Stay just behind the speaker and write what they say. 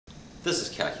This is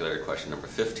calculator question number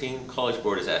 15. College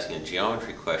Board is asking a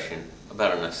geometry question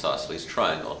about an isosceles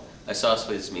triangle.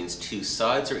 Isosceles means two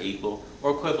sides are equal,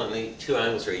 or equivalently, two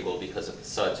angles are equal because if the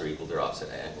sides are equal, their opposite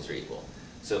angles are equal.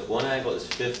 So if one angle is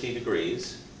 50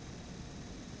 degrees,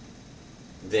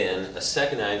 then a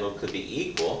second angle could be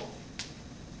equal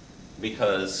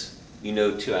because you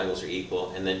know two angles are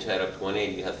equal, and then to add up to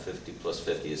 180, you have 50 plus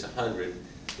 50 is 100.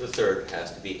 The third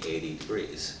has to be 80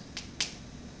 degrees.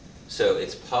 So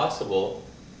it's possible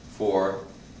for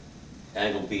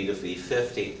angle B to be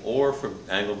 50 or for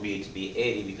angle B to be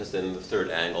 80 because then the third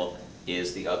angle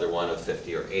is the other one of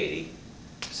 50 or 80.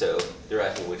 So they're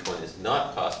asking which one is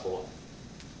not possible,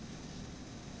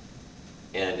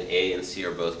 and A and C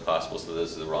are both possible, so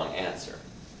this is the wrong answer.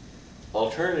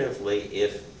 Alternatively,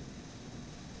 if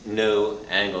no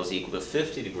angle is equal to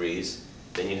 50 degrees,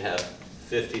 then you have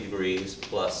 50 degrees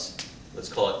plus, let's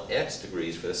call it x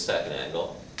degrees for the second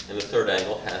angle, and the third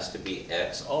angle has to be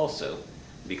x also,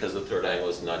 because the third angle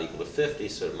is not equal to 50,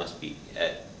 so it must be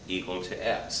equal to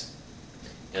x.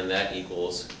 And that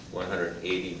equals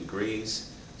 180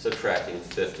 degrees. Subtracting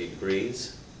 50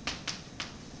 degrees,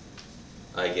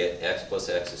 I get x plus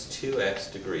x is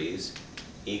 2x degrees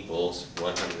equals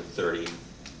 130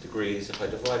 degrees. If I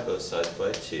divide both sides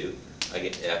by 2, I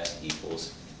get x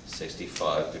equals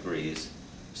 65 degrees.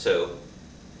 So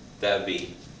that would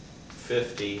be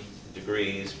 50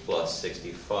 degrees plus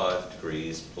 65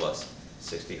 degrees plus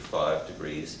 65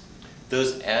 degrees.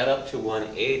 Those add up to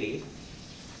 180,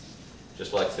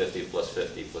 just like 50 plus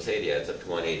 50 plus 80 adds up to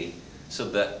 180. So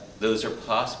that those are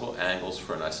possible angles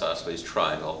for an isosceles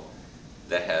triangle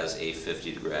that has a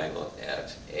 50-degree angle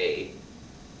at A.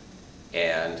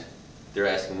 And they're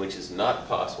asking which is not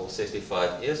possible.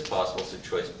 65 is possible, so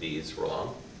choice B is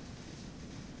wrong,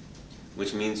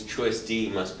 which means choice D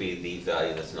must be the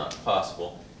value that's not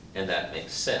possible, and that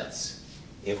makes sense.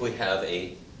 If we have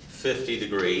a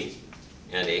 50-degree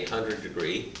and a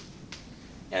 100-degree,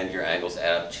 and your angles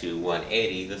add up to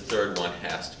 180, the third one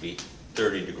has to be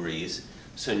 30 degrees,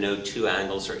 so no two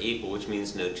angles are equal, which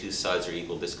means no two sides are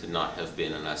equal. This could not have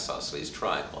been an isosceles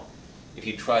triangle. If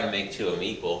you try to make two of them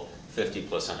equal, 50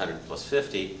 plus 100 plus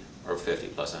 50, or 50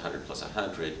 plus 100 plus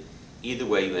 100, either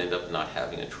way you end up not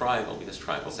having a triangle because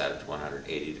triangles add up to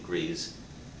 180 degrees.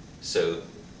 So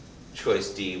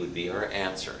choice D would be our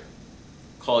answer.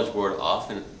 College Board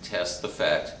often tests the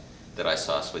fact that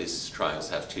isosceles triangles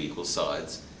have two equal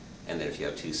sides, and that if you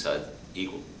have two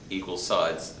equal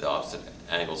sides, the opposite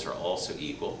angles are also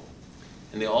equal.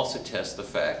 And they also test the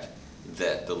fact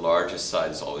that the largest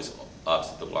side is always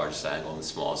opposite the largest angle, and the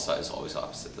smallest side is always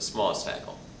opposite the smallest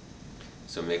angle.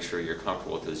 So make sure you're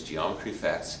comfortable with those geometry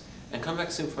facts, and come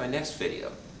back soon for my next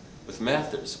video. With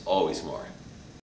math, there's always more.